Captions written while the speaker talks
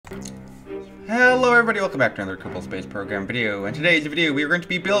Hello everybody, welcome back to another Kerbal Space Program video. In today's video we are going to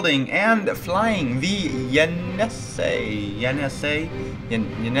be building and flying the Yenisei,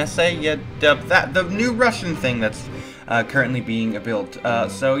 the new Russian thing that's currently being built.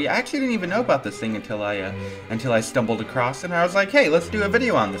 So yeah, I actually didn't even know about this thing until I stumbled across it, and I was like, hey, let's do a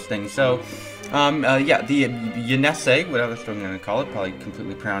video on this thing. So yeah, the Yenisei, whatever I'm going to call it, probably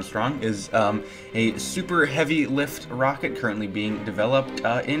completely pronounced wrong, is a super heavy lift rocket currently being developed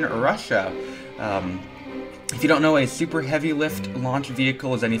in Russia. If you don't know, a super heavy lift launch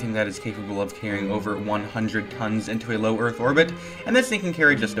vehicle is anything that is capable of carrying over 100 tons into a low Earth orbit, and this thing can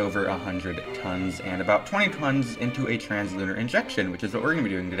carry just over 100 tons and about 20 tons into a translunar injection, which is what we're going to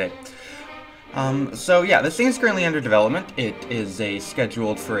be doing today. So yeah, this thing is currently under development. It is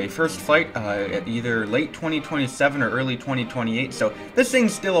scheduled for a first flight at either late 2027 or early 2028, so this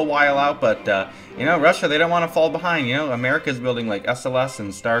thing's still a while out, but you know, Russia, they don't want to fall behind. You know, America's building like SLS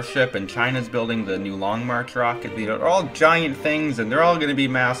and Starship, and China's building the new Long March rocket. You know, they're all giant things, and they're all going to be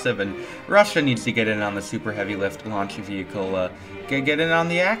massive, and Russia needs to get in on the super heavy lift launch vehicle, get in on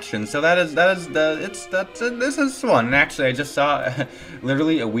the action. So this is one. And actually, I just saw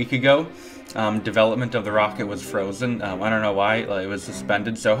literally a week ago, development of the rocket was frozen. I don't know why, it was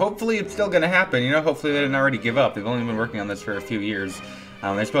suspended, so hopefully it's still going to happen. You know, hopefully they didn't already give up. They've only been working on this for a few years.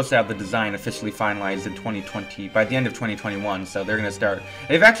 They're supposed to have the design officially finalized in 2020, by the end of 2021, so they're going to start.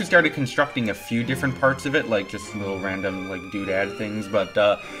 They've actually started constructing a few different parts of it, like just little random, like, doodad things, but,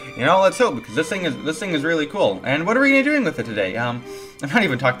 you know, let's hope, because this thing is really cool. And what are we going to be doing with it today? I'm not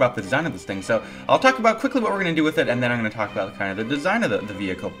even talking about the design of this thing, so I'll talk about quickly what we're going to do with it, and then I'm going to talk about kind of the design of the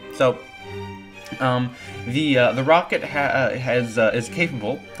vehicle. So, the rocket is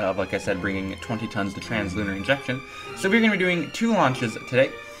capable of, like I said, bringing 20 tons to translunar injection. So we're going to be doing two launches today.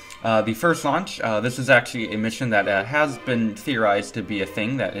 The first launch, this is actually a mission that has been theorized to be a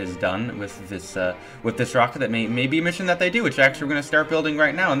thing that is done with this rocket. That may be a mission that they do, which actually we're going to start building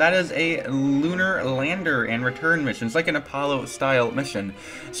right now, and that is a lunar lander and return mission. It's like an Apollo-style mission.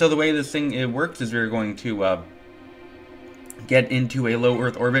 So the way this thing works is we're going to get into a low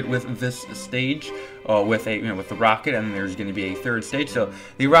Earth orbit with this stage, with the rocket, and there's going to be a third stage. So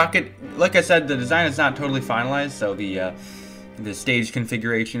the rocket, like I said, the design is not totally finalized, so the stage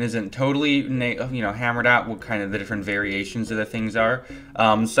configuration isn't totally, hammered out what kind of the different variations of the things are.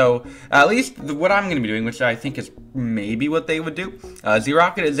 So at least what I'm going to be doing, which I think is maybe what they would do, the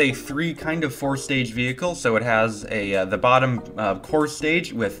rocket is a four-stage vehicle. So it has the bottom core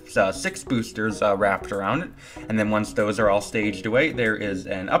stage with 6 boosters wrapped around it, and then once those are all staged away, there is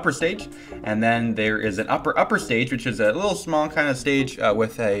an upper stage, and then there is an upper stage, which is a little small kind of stage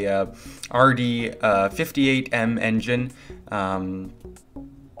with a RD-58M engine.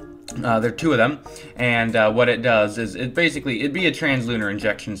 There are 2 of them, and what it does is it'd be a translunar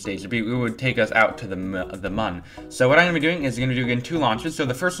injection stage. It would take us out to the Mun. So what I'm going to be doing is going to do again 2 launches. So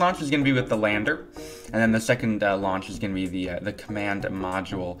the first launch is going to be with the lander, and then the second launch is going to be the command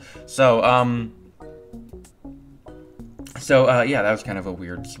module. So yeah, that was kind of a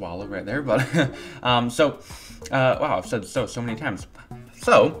weird swallow right there, but wow, I've said so many times.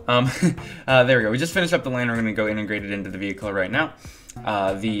 So, there we go. We just finished up the lander. We're going to go integrate it into the vehicle right now.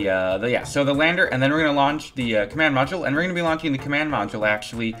 So the lander, and then we're going to launch the command module, and we're going to be launching the command module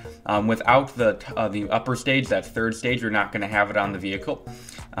actually without the upper stage, that third stage. We're not going to have it on the vehicle.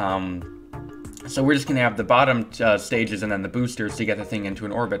 So we're just going to have the bottom stages and then the boosters to get the thing into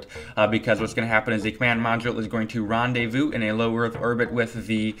an orbit, because what's going to happen is the command module is going to rendezvous in a low Earth orbit with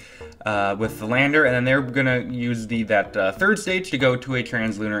the lander, and then they're going to use that third stage to go to a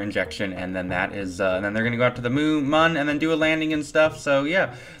translunar injection, and then and then they're going to go out to the Mun and then do a landing and stuff. So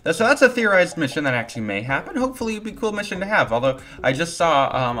yeah, so that's a theorized mission that actually may happen. Hopefully it'd be a cool mission to have. Although I just saw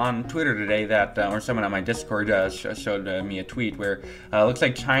on Twitter today that, or someone on my Discord showed me a tweet where it looks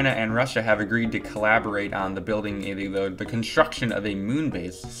like China and Russia have agreed to collaborate on the building, the construction of a moon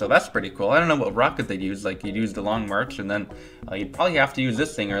base. So that's pretty cool. I don't know what rocket they'd use. Like, you'd use the Long March, and then you'd probably have to use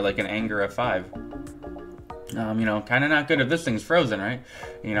this thing, or like an Anger F5. You know, kind of not good if this thing's frozen, right?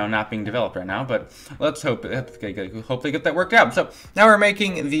 You know, not being developed right now, but let's hope they get that worked out. So now we're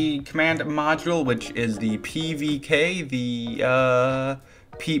making the command module, which is the PVK, the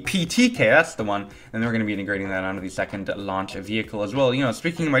PTK, that's the one, and we're going to be integrating that onto the second launch vehicle as well. You know,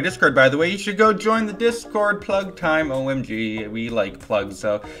 speaking of my Discord, by the way, you should go join the Discord. Plug time, OMG, we like plugs.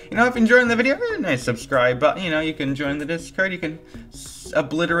 So, you know, if you're enjoying the video, nice subscribe button. You know, you can join the Discord, you can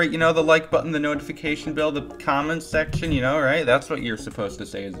obliterate, you know, the like button, the notification bell, the comments section, you know, right? That's what you're supposed to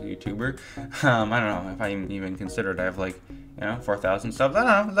say as a YouTuber. I don't know if I even considered I have, like, you know, 4,000 subs. I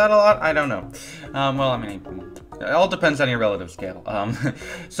don't know, is that a lot? I don't know. Well, I mean, It all depends on your relative scale.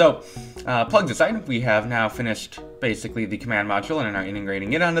 So, plugged aside, we have now finished basically the command module and are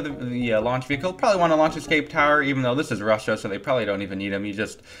integrating it onto the launch vehicle. Probably want to launch escape tower, even though this is Russia, so they probably don't even need them. You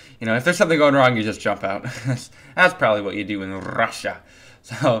just, you know, if there's something going wrong, you just jump out. That's probably what you do in Russia.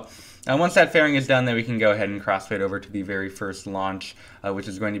 So, once that fairing is done, then we can go ahead and crossfade over to the very first launch, which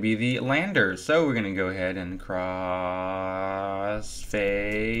is going to be the lander. So we're going to go ahead and crossfade.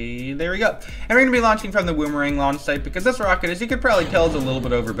 There we go. And we're going to be launching from the Boomerang launch site, because this rocket, as you could probably tell, is a little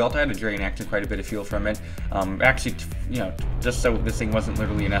bit overbuilt. I had to drain actually quite a bit of fuel from it. Actually, you know, just so this thing wasn't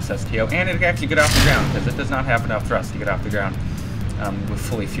literally an SSTO, and it could actually get off the ground, because it does not have enough thrust to get off the ground with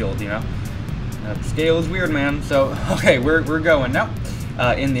fully fueled, you know. Scale is weird, man. So, okay, we're going now.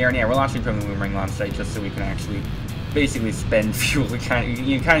 In the air, and yeah, we're launching from the Boomerang launch site just so we can actually basically spend fuel. You kind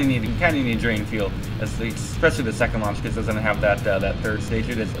of need to drain fuel, especially the second launch, because it doesn't have that third stage.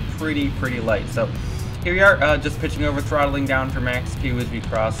 It is pretty light. So here we are, just pitching over, throttling down for max Q as we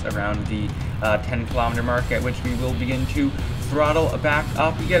cross around the 10-kilometer mark, at which we will begin to throttle back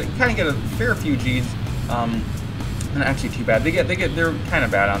up. We kind of get a fair few Gs. Not actually too bad. They're kind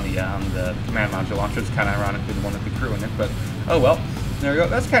of bad on the command module launcher. It's kind of ironically the one with the crew in it, but oh well. There we go.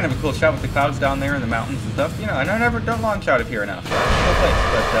 That's kind of a cool shot with the clouds down there and the mountains and stuff. You know, and I don't launch out of here enough. No place.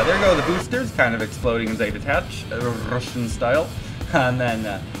 But there go the boosters, kind of exploding as they detach, Russian style. And then,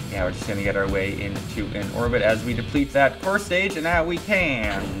 yeah, we're just going to get our way into an orbit as we deplete that core stage. And now we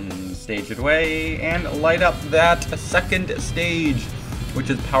can stage it away and light up that second stage,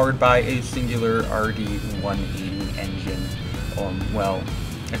 which is powered by a singular RD-180 engine. Well,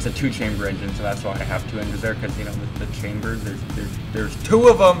 it's a 2-chamber engine, so that's why I have 2 engines there, because, you know, the chambers, there's 2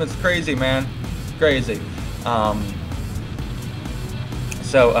 of them. It's crazy, man. It's crazy.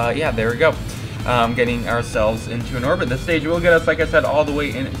 Yeah, there we go. Getting ourselves into an orbit. This stage will get us, like I said, all the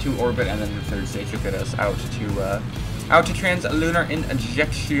way into orbit, and then the third stage will get us out to translunar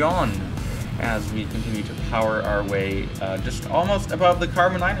injection, as we continue to power our way just almost above the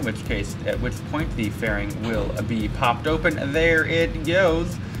carbon line, at which point the fairing will be popped open. There it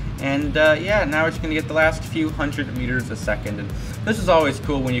goes. And yeah, now we're just going to get the last few hundred meters a second. And this is always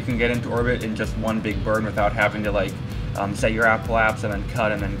cool when you can get into orbit in just one big burn without having to, like, set your apoapse and then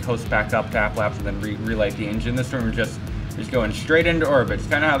cut and then coast back up to apoapse and then relight the engine. This one we're just going straight into orbit. It's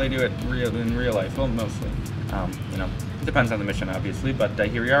kind of how they do it in real life. Well, mostly. You know, it depends on the mission, obviously, but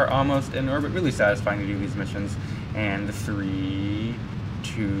here we are, almost in orbit. Really satisfying to do these missions. And 3,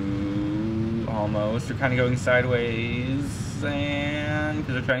 2, almost. We're kind of going sideways, and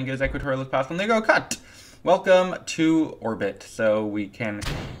because we're trying to get as equatorial as possible. And there you go, cut! Welcome to orbit. So we can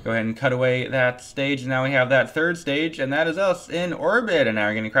go ahead and cut away that stage. Now we have that third stage, and that is us in orbit. And now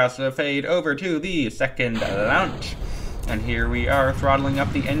we're going to cross the fade over to the second launch. And here we are, throttling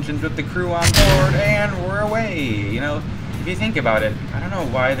up the engines with the crew on board, and we're away. You know, if you think about it, I don't know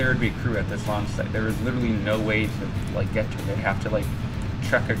why there would be a crew at this launch site. There is literally no way to, like, get to it. They'd have to, like,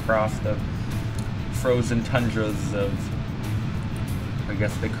 trek across the frozen tundras of, I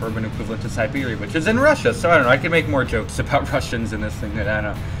guess, the Kerbin equivalent to Siberia, which is in Russia. So I don't know, I could make more jokes about Russians in this thing that I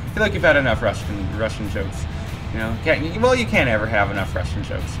don't know. I feel like you've had enough Russian jokes. You know, you can't ever have enough Russian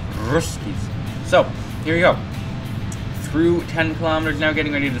jokes. Ruskies. So, here we go. Through 10 kilometers now,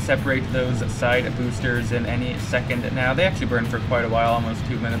 getting ready to separate those side boosters in any second now. They actually burn for quite a while, almost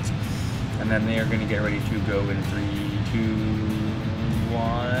 2 minutes. And then they are going to get ready to go in 3, 2, 1.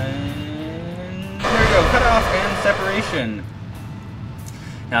 There we go, cut off and separation.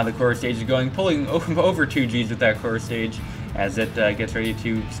 Now the core stage is pulling over 2 Gs with that core stage as it gets ready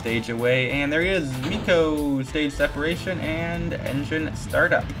to stage away. And there it is, Miko stage separation and engine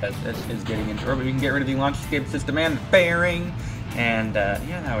startup as it is getting into orbit. We can get rid of the launch escape system and fairing. And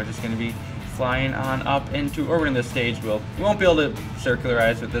yeah, now we're just going to be flying on up into orbit in this stage. We won't be able to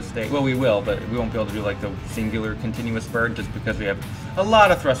circularize with this stage. Well, we will, but we won't be able to do like the singular continuous burn just because we have a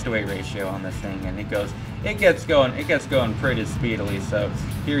lot of thrust to weight ratio on this thing, and it gets going pretty speedily. So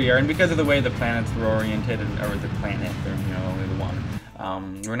here we are, and because of the way the planets were oriented, or the planet, they're, you know, only the one.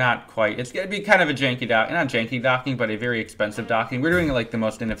 We're not quite, it's going to be kind of a janky docking, not janky docking, but a very expensive docking. We're doing it like the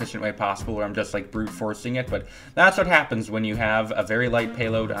most inefficient way possible, where I'm just like brute forcing it, but that's what happens when you have a very light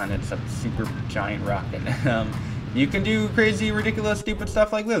payload on it's a super giant rocket. You can do crazy, ridiculous, stupid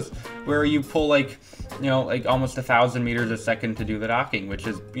stuff like this, where you pull like you know, like almost 1,000 meters a second to do the docking, which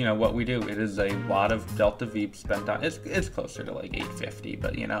is, you know, what we do. It is a lot of delta V spent on. It's closer to like 850,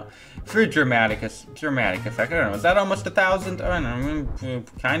 but you know, for dramatic effect. I don't know. Is that almost 1,000? I don't know.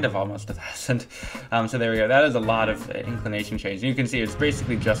 Kind of almost 1,000. So there we go. That is a lot of inclination change. And you can see it's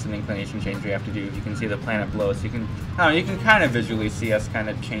basically just an inclination change we have to do. You can see the planet below us. You can, I don't know, you can kind of visually see us kind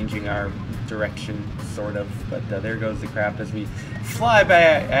of changing our direction, sort of. But there goes the craft as we fly by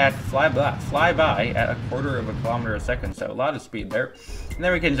at a quarter of a kilometer a second. So a lot of speed there. And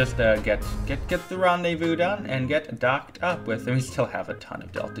then we can just get the rendezvous done and get docked up with, and we still have a ton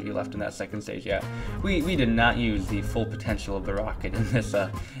of delta V left in that second stage. Yeah, we did not use the full potential of the rocket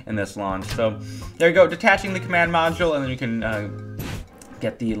in this launch. So there you go, detaching the command module, and then you can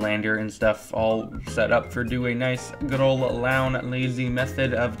get the lander and stuff all set up for do a nice good old loud lazy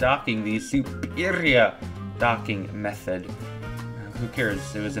method of docking, the superior docking method. Who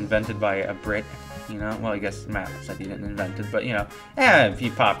cares? It was invented by a Brit. You know, well, I guess Matt said he didn't invent it, but, you know, he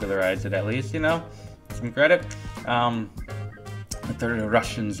popularized it at least, you know, some credit. But the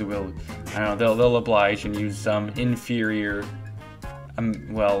Russians will, I don't know, they'll oblige and use some inferior,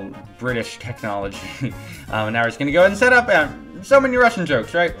 well, British technology. And now we're just going to go ahead and set up, so many Russian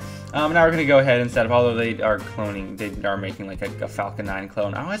jokes, right? Now we're going to go ahead and set up, although they are cloning, they are making like a Falcon 9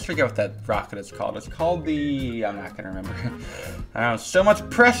 clone. I always forget what that rocket is called. It's called the, I'm not going to remember. I don't know, so much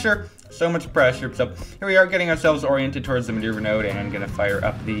pressure. So here we are getting ourselves oriented towards the maneuver node, and I'm going to fire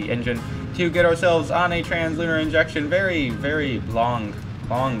up the engine to get ourselves on a translunar injection. Very, very long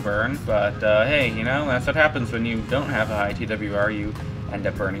burn, but hey, you know, that's what happens when you don't have a high TWR. You end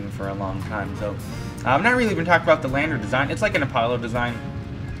up burning for a long time. So I'm not really even talking about the lander design. It's like an Apollo design.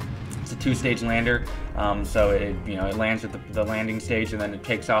 It's a two-stage lander, so it, you know, it lands at the landing stage, and then it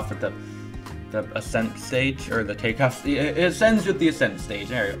takes off at the ascent stage, or the takeoff. It ascends with the ascent stage.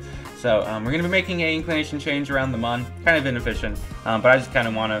 There you go. So we're going to be making an inclination change around the Mun. Kind of inefficient, but I just kind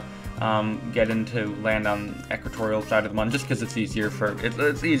of want to get into land on equatorial side of the Mun, just because it's easier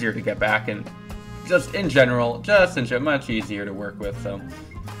it's easier to get back, and just in general, much easier to work with. So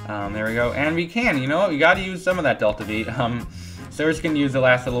there we go, and we can, you know, we got to use some of that delta V. So we're just going to use the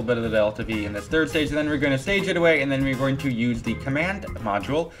last little bit of the delta V in this third stage, and then we're going to stage it away, and then we're going to use the command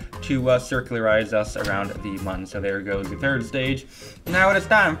module to circularize us around the Mun. So there goes the third stage. Now it is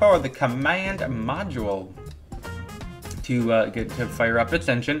time for the command module to get to fire up its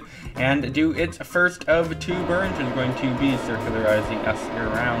engine and do its first of two burns. It's going to be circularizing us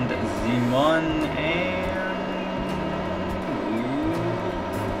around the Mun, and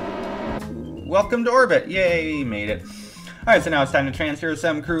welcome to orbit. Yay, made it. Alright, so now it's time to transfer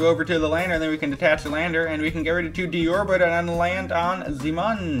some crew over to the lander, and then we can detach the lander, and we can get ready to deorbit and land on the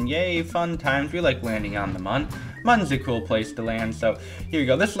Mun. Yay, fun times. We like landing on the Mun. Mun's a cool place to land, so here we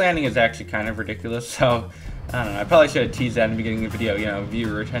go. This landing is actually kind of ridiculous, so I don't know. I probably should have teased that in the beginning of the video, you know,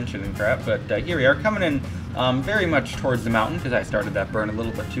 viewer retention and crap, but here we are coming in very much towards the mountain, because I started that burn a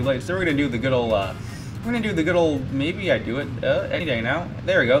little bit too late. So we're going to do the good old, maybe I do it any day now.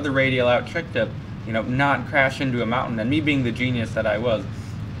 There we go, the radial out trick to, you know, not crash into a mountain. And me being the genius that I was,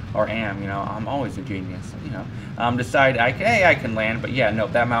 or am, you know, I'm always a genius, you know, decide I can land, but yeah, no,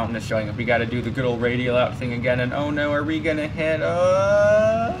 that mountain is showing up. We got to do the good old radial out thing again, and oh no, are we gonna hit?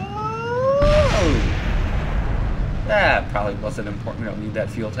 That probably wasn't important. We don't need that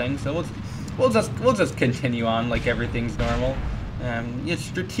fuel tank, so we'll just continue on like everything's normal. It's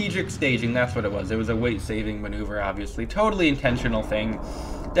strategic staging. That's what it was. It was a weight-saving maneuver, obviously, totally intentional thing.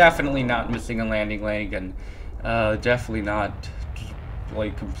 Definitely not missing a landing leg, and definitely not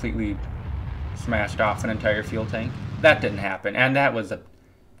like completely smashed off an entire fuel tank. That didn't happen, and that was a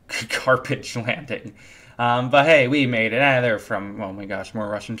garbage landing. But hey, we made it. They're from, oh my gosh, more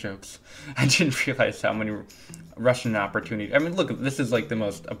Russian jokes. I didn't realize how many Russian opportunities. I mean, look, this is like the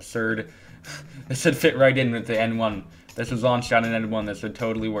most absurd. This would fit right in with the N1. This was launched on an N1. This would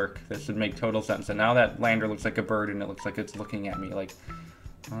totally work. This would make total sense. And now that lander looks like a bird, and it looks like it's looking at me like,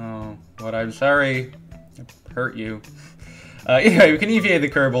 oh, what? I'm sorry. I hurt you. Anyway, we can EVA the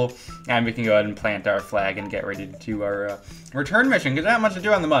Kerbal, and we can go ahead and plant our flag and get ready to do our return mission, because there's not much to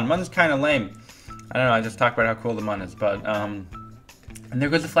do on the Mun. Mun's kind of lame. I don't know, I just talked about how cool the Mun is, but, and there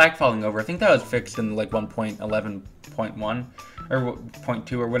goes the flag falling over. I think that was fixed in, like, 1.11.1, or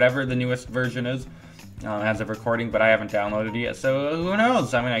 0.2, or whatever the newest version is, as of recording, but I haven't downloaded it yet, so who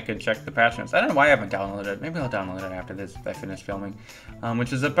knows? I mean, I could check the patch notes. I don't know why I haven't downloaded it. Maybe I'll download it after this, if I finish filming,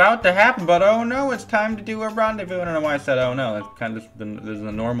 which is about to happen, but oh no, it's time to do a rendezvous. I don't know why I said oh no. It's kind of this is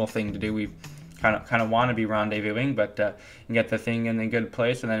a normal thing to do. We kind of want to be rendezvousing, but get the thing in a good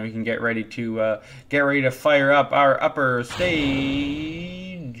place, and then we can get ready to fire up our upper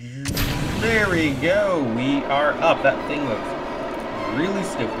stage. There we go. We are up. That thing looks really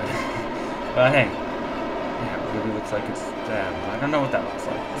stupid. But hey, yeah, it really looks like it's, I don't know what that looks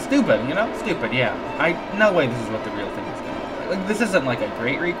like. Stupid, you know? Stupid, yeah. No way this is what the real thing is going to look like. Like, this isn't like a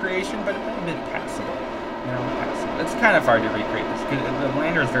great recreation, but it's a bit passable. You know, passable. It's kind of hard to recreate this, because the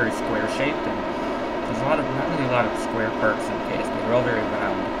lander is very square-shaped, and there's not really a lot of square parts in KSP. They're all very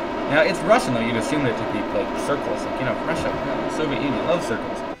round. Now, it's Russian, though. You'd assume it to be, like, circles. Like, you know, Russia, the Soviet Union loves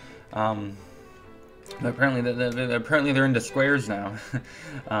circles. But apparently they're into squares now.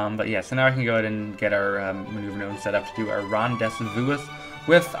 But yeah, so now I can go ahead and get our maneuver node set up to do our rendezvous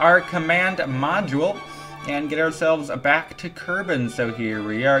with our command module and get ourselves back to Kerbin. So here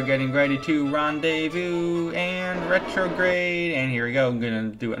we are getting ready to rendezvous and retrograde. And here we go. I'm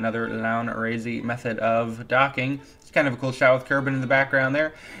going to do another Launrazy method of docking. It's kind of a cool shot with Kerbin in the background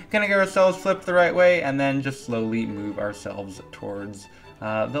there. Gonna get ourselves flipped the right way and then just slowly move ourselves towards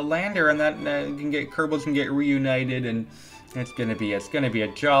the lander, and that Kerbals can get reunited, and it's gonna be a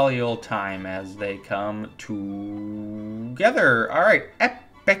jolly old time as they come together. All right,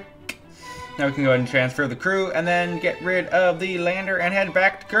 epic. Now we can go ahead and transfer the crew, and then get rid of the lander and head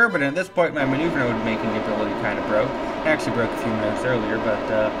back to Kerbin. And at this point, my maneuver node making ability kind of broke. It actually broke a few minutes earlier, but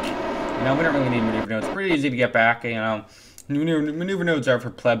you know, we don't really need maneuver nodes. It's pretty easy to get back. You know, maneuver nodes are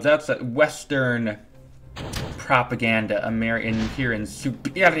for plebs. That's a Western propaganda here in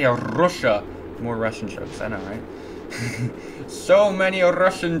Superior Russia. More Russian jokes, I know, right? So many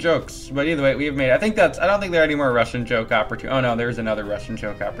Russian jokes. But either way, we have made, I don't think there are any more Russian joke opportunity. Oh no, there's another Russian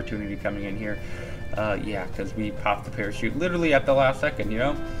joke opportunity coming in here. Yeah, because we popped the parachute literally at the last second, you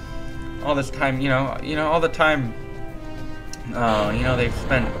know? All this time, you know, all the time, you know, they've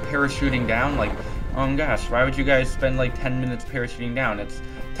spent parachuting down, like, oh gosh, why would you guys spend like 10 minutes parachuting down? It's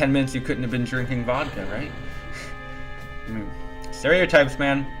 10 minutes you couldn't have been drinking vodka, right? I mean, stereotypes,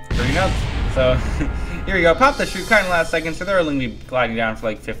 man. Pretty nuts. So, here we go. Pop the chute kind of last second, so they're only gliding down for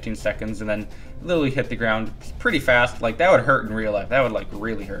like 15 seconds and then literally hit the ground pretty fast. Like, that would hurt in real life. That would, like,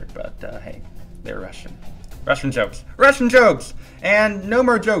 really hurt. But, hey, they're Russian. Russian jokes. Russian jokes! And no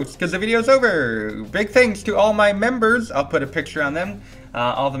more jokes, because the video's over. Big thanks to all my members. I'll put a picture on them,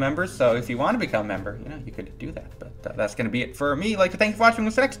 all the members. So if you want to become a member, you know, you could do that. But that's going to be it for me. I'd like to thank you for watching.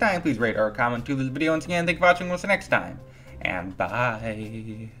 What's the next time? Please rate or comment to this video. Once again, thank you for watching. What's the next time? And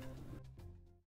bye.